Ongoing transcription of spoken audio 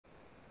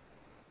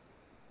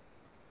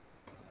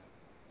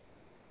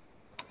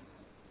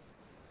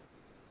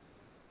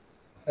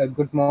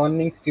Good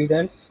morning,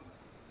 students.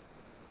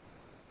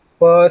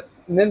 But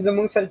نن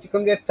زموږ سره چې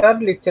کوم دی third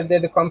lecture دی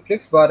د complex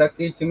باره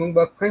کې چې موږ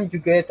به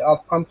conjugate of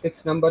complex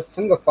number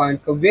څنګه find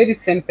کوو. Very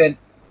simple.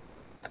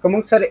 که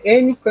موږ سره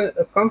any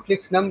complex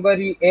number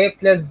a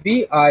plus bi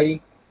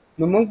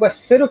نو موږ به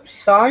صرف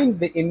sign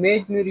د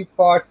imaginary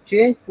part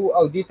change کوو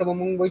او دې ته به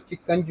موږ وایو چې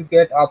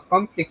conjugate of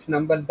complex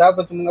number. دا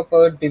به زموږ په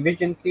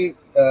division کې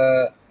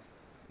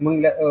موږ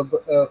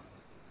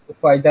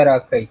فایده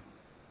راکوي.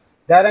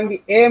 دارنګه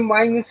a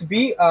minus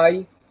bi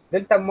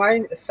دلته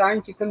ساين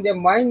چې کوم دی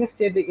ماینس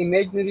دی د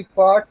ایمیجنری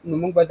پارت نو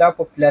موږ به دا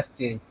په پلس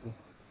چینج کوو.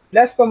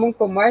 پلس په موږ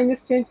په ماینس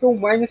چینج کوو،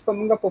 ماینس په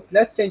موږ په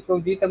پلس چینج کوو.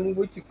 دې ته موږ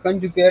وایو چې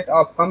کنجوګیټ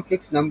اف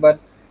کمپلیکس نمبر.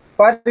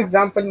 فار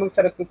ایگزامپل موږ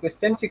سره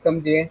کوېسچن چې کوم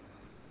دی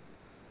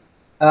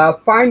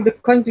find the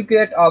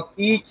conjugate of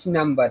each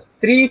number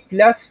 3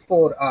 plus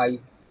 4i.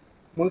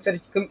 موږ سره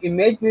چې کوم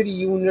ایمیجنری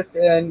یونټ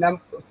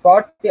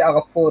پارت دی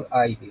هغه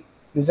 4i دی.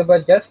 نو زه به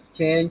just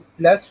change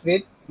plus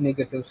with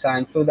negative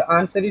sign. So the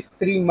answer is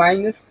 3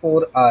 minus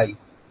 4i.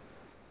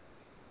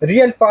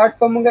 Real part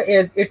pa munga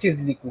as it is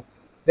likhu.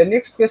 The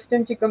next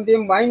question chi come de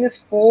minus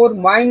 4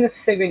 minus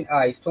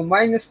 7i. So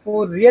minus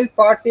 4 real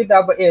part is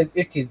daba as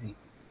it is.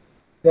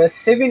 The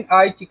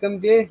 7i chi come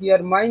de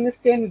here minus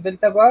 10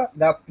 delta ba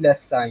da plus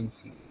sign.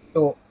 So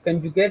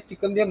conjugate chi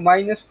come de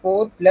minus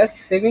 4 plus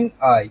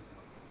 7i.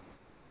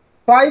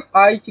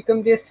 5i chi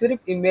come de sirf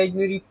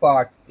imaginary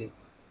part de.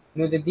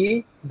 No the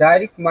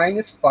direct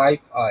minus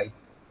 5i.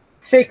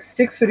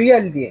 6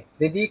 real دی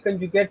د دې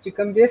کنجوګیټ چې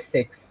کوم دی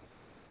 6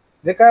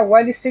 ځکه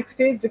والی 6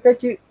 دی ځکه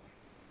چې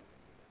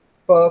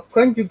په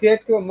کنجوګیټ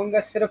کې موږ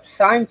صرف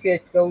ساين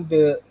چینج کوو د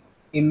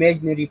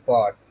imaginary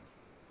part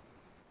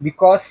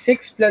because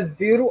 6 plus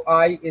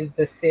 0i is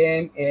the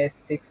same as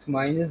 6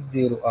 minus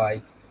 0i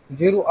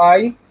 0i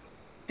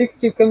 6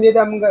 چې کوم دی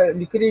دا موږ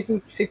لیکلی شو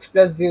 6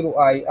 plus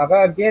 0i هغه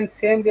again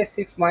same دی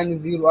 6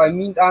 minus 0i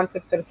means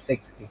answer صرف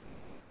 6 دی.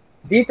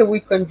 دې ته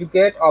وایي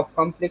conjugate of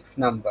complex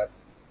number.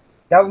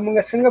 دا موږ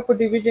څنګه په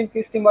ډیویژن کې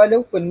استعمالو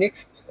په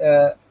نیکسټ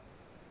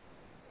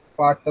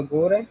پارت ته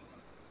ګورئ.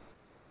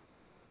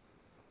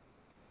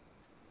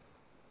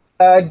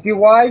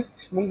 ډیوایډ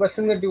موږ به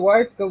څنګه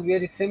ډیوایډ کوو.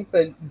 ویری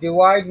سمپل.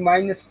 ډیوایډ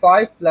minus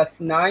 5 plus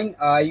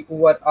 9i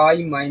over I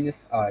minus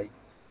I.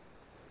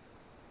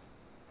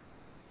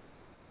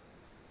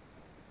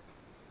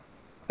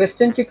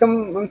 کوېسچن چې کوم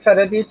موږ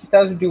سره دی چې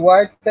تاسو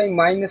ډیوایډ کړئ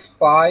minus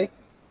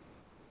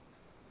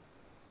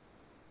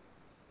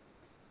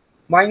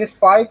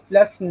 5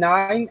 plus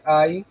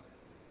 9i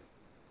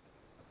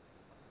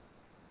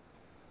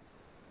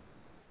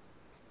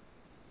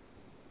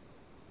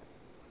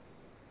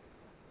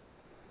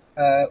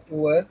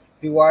over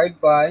divide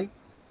by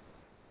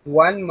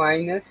 1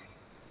 minus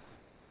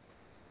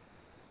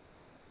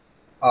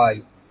I.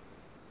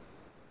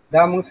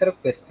 دا موږ سره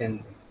کوېسچن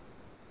دی.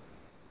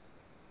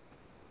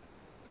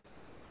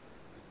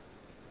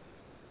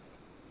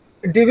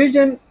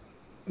 ډیویژن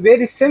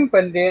very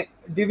simple دی.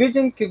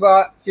 ډیویژن کې به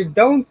چې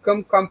ډاون کم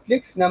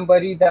کمپلیکس نمبر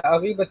وي د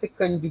هغې به ته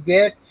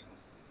کنجوګیټ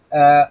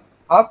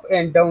اپ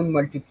اینډ ډاون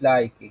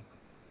ملټیپلای کړي.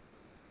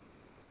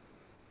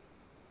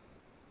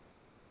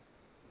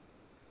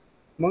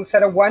 موږ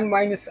سره 1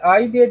 minus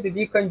I دی د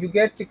دې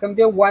کنجوګیټ چې کوم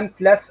دی 1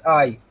 plus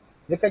I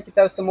ځکه چې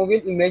تاسو ته مو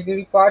ویل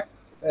ایمیجنري پارت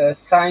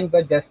ساين به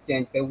جسټ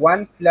چینج کړئ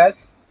 1 plus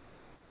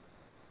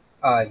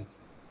I.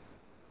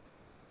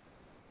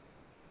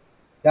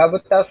 دا به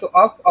تاسو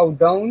اپ او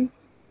ډاون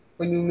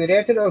په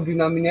نیومریټر او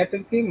ډینامینیټر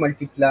کې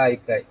ملټیپلای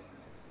کړئ.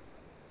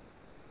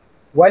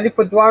 ولی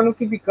په دوانو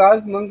کې بیکاز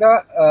مونږه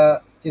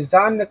چې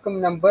ځان نه کوم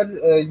نمبر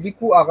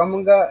لیکو هغه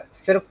مونږه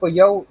صرف په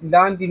یو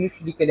لاندې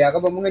نشو لیکلی، هغه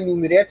به مونږه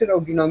نیومریټر او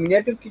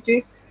ډینامینیټر کې چې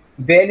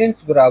بیلنس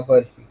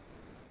برابر شي.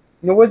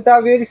 نو اوس دا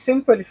ویری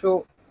سمپل شو.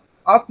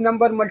 اپ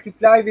نمبر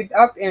ملټیپلای with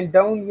up and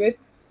down with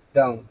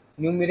down.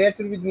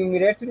 Numerator with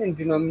numerator and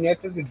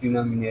denominator with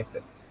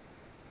denominator.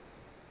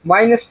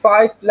 Minus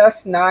 5 plus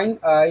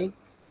 9i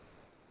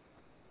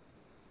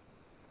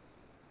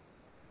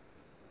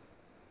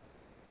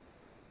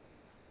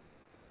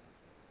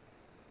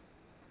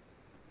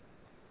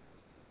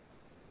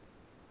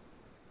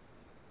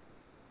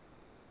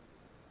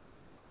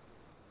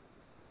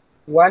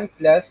one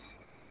plus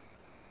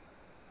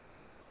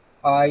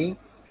I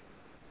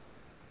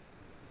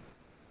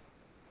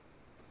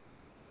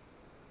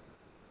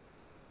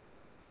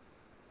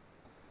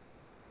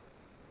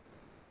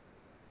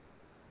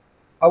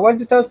اول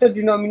د تاسو ته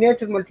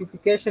denominator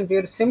multiplication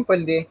ډیر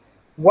simple دی.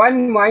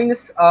 1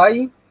 minus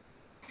I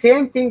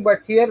same thing but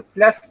here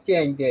plus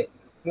change دی.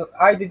 نو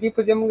I د دې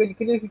په ځای موږ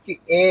لیکلی شو چې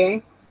A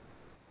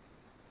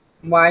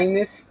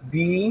minus B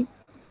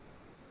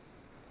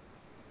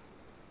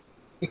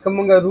که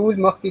موږ رول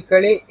مخکې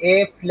کړی A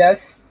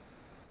plus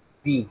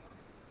B.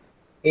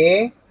 A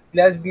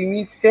plus B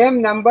means same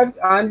numbers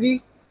only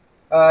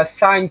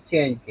sign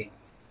change دی.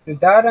 نو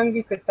دا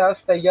رنګې که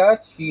تاسو ته یاد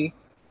شي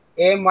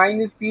A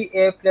minus B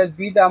A plus B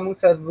دا موږ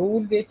سره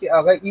رول دی چې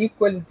هغه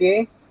equal دی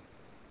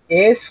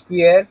A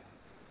square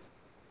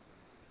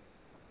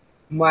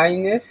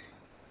minus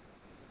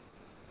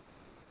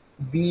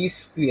B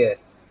square.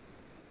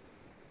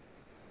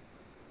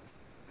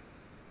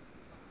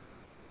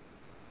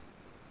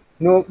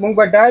 نو موږ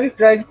به ډایرکټ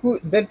راځو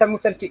دلته موږ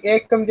سره چې a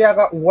کوم دی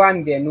هغه 1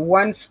 دی نو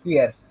 1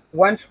 سکویر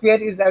 1 سکویر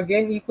از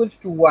اگین ایکوالز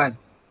ټو 1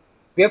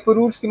 بیا په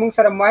رولز کې موږ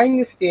سره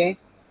ماینس دی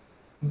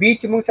b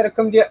چې موږ سره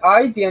کوم دی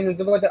i دی نو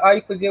زه به د i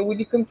په ځای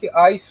ولیکم چې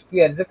i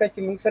سکویر ځکه چې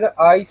موږ سره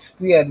i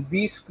سکویر b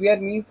سکویر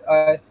مینز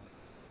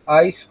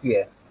i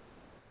سکویر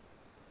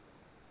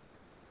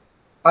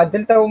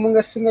دلته موږ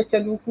څنګه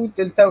چلو کو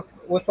دلته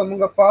اوس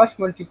موږ پاس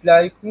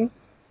ملټیپلای کو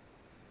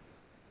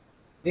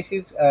this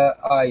is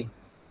I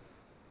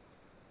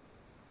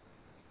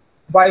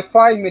by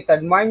 5 method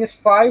minus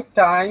 5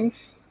 times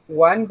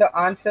 1 the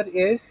answer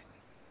is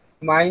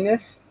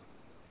minus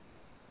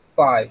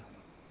 5.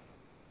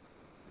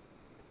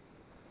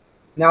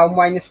 Now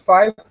minus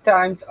 5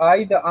 times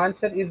I the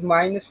answer is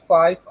minus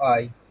 5I.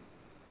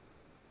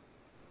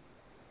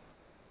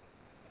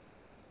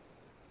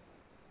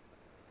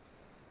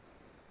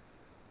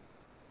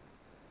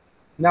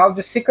 Now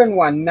the second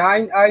one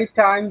 9I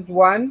times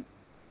 1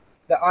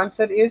 the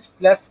answer is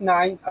plus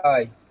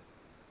 9I.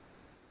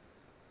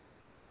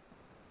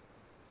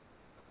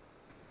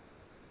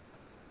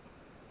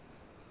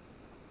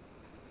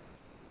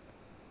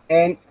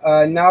 And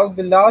now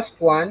the last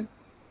one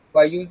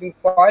by using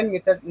FOIL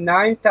method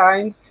 9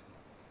 times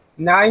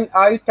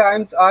 9I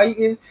times I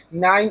is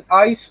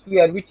 9I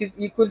square which is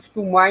equals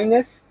to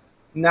minus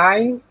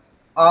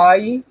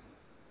 9I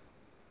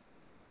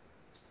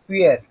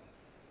square.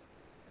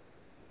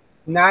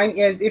 9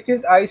 as it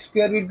is I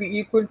square will be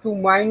equal to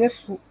minus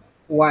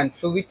 1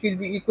 so which will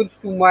be equals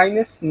to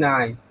minus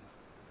 9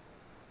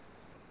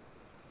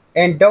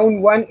 and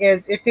down 1 as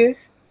it is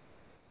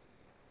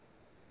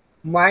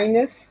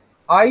minus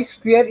I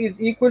square is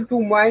equal to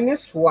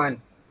minus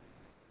 1.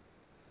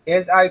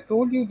 As I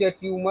told you that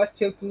you must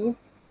have to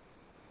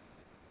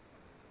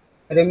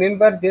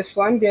remember this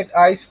one that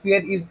I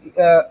square is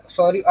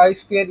I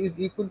square is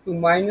equal to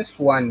minus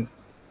 1.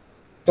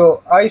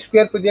 So I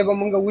square ko jab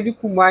manga wuli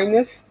ku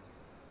minus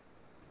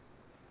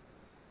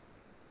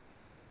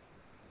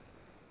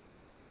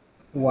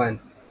 1.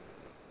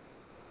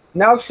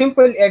 Now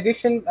simple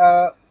addition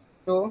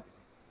so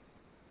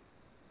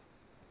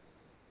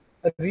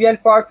real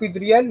part with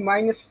real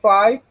minus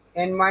 5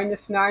 and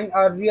minus 9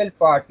 are real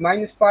part.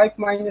 Minus 5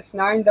 minus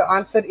 9 the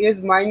answer is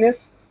minus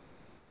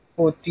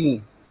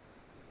 14.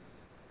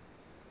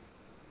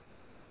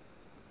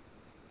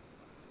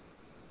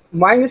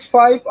 Minus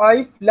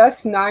 5I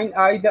plus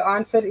 9I the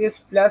answer is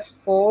plus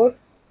 4I.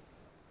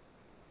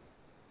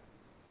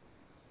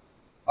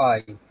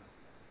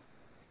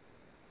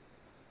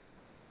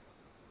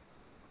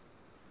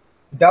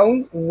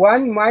 Down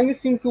 1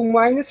 minus into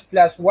minus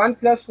plus 1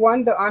 plus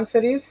 1 the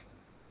answer is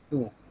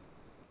 2.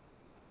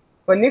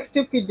 For next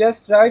step we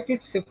just write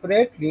it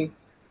separately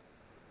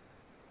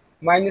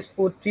minus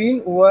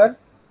 14 over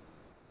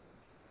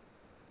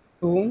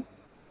 2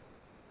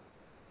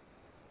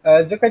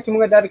 ځکه چې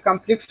موږ دا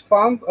کمپلیکس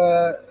فارم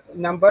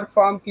نمبر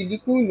فارم کې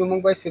لیکو نو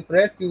موږ به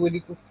سپریټ کې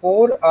ولیکو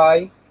 4I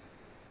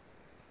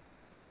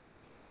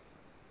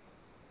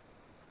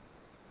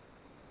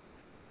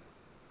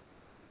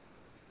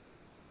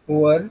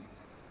over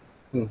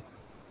 2.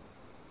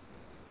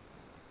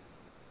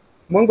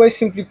 موږ به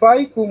simplify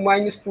کو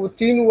minus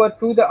 14 over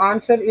 2 the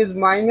answer is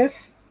minus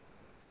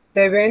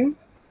 7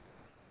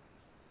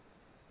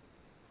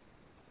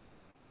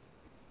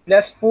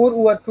 plus 4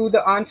 over 2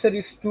 the answer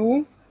is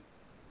 2.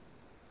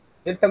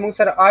 دلته موږ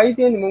سره I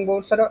دی نو موږ به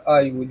ورسره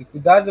I ولیکو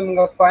دا زموږ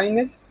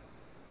فاینل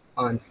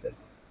آنسر.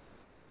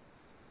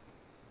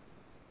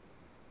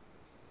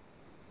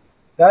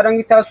 دا رنګ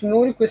تاسو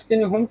نورې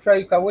کوېسچنې هم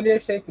ټرای کولی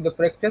شئ د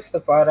پریکټس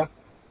لپاره.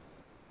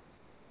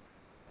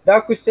 دا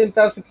کوېسچن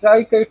تاسو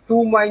ټرای کړئ 2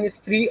 minus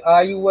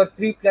 3I over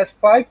 3 plus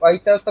 5I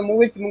تاسو ته مو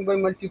وویل چې موږ به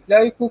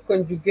ملټیپلای کړو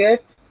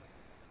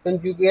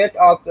conjugate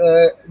of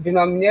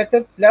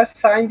denominator plus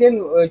sign دی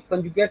نو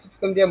conjugate چې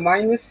کوم دی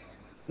minus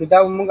نو دا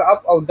موږ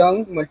up او down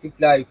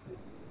multiply کړو.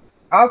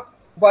 Up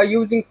by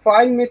using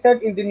FOIL method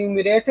in the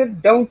numerator,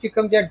 down چې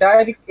کوم دی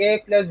direct A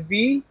plus B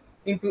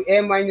into A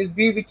minus B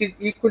which is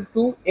equal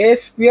to A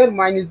square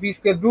minus B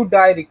square do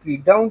directly.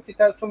 Down چې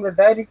تاسو څومره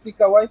directly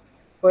کوئ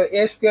په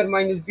A square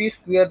minus B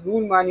square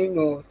rule معنی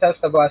نو تاسو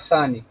ته به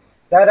اسانه.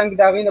 دا رنګ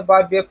د هغې نه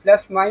بعد بیا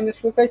پلس ماینس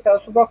وکړئ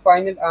تاسو به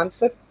فاینل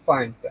آنسر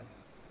فایند کړئ.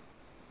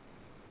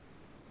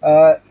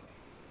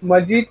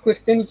 مزید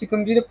کوېسچن چې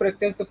کوم دي د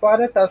پریکټس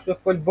لپاره تاسو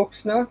خپل بکس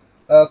نه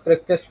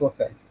پریکټس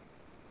وکړئ.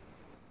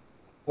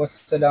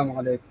 والسلام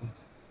علیکم.